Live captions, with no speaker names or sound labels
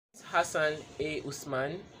Hassan A.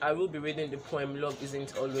 Usman. I will be reading the poem Love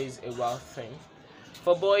Isn't Always a Wild Thing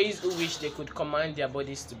for boys who wish they could command their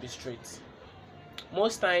bodies to be straight.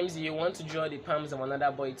 Most times you want to draw the palms of another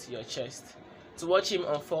boy to your chest, to watch him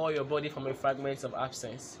unfurl your body from a fragment of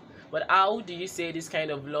absence. But how do you say this kind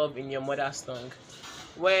of love in your mother's tongue?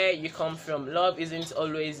 Where you come from, love isn't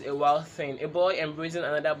always a wild thing. A boy embracing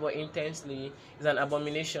another boy intensely is an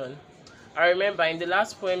abomination. I remember in the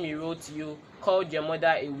last poem you wrote, you called your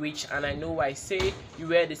mother a witch, and I know why. Say you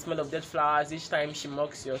wear the smell of dead flowers each time she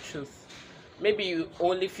mocks your truth. Maybe you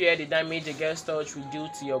only fear the damage a girl's touch will do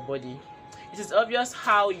to your body. It is obvious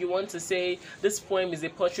how you want to say this poem is a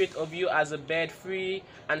portrait of you as a bird, free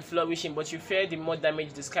and flourishing, but you fear the more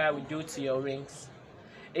damage the sky will do to your wings.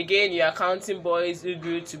 Again, you are counting boys who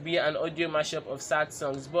grew to be an audio mashup of sad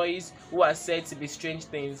songs, boys who are said to be strange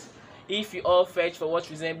things. If you all fetch for what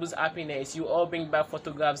resembles happiness, you all bring back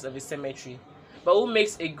photographs of a cemetery. But who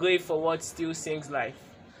makes a grave for what still sings life?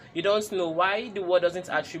 You don't know why the world doesn't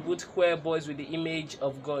attribute queer boys with the image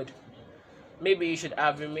of God. Maybe you should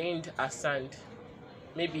have remained as sand,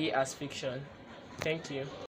 maybe as fiction. Thank you.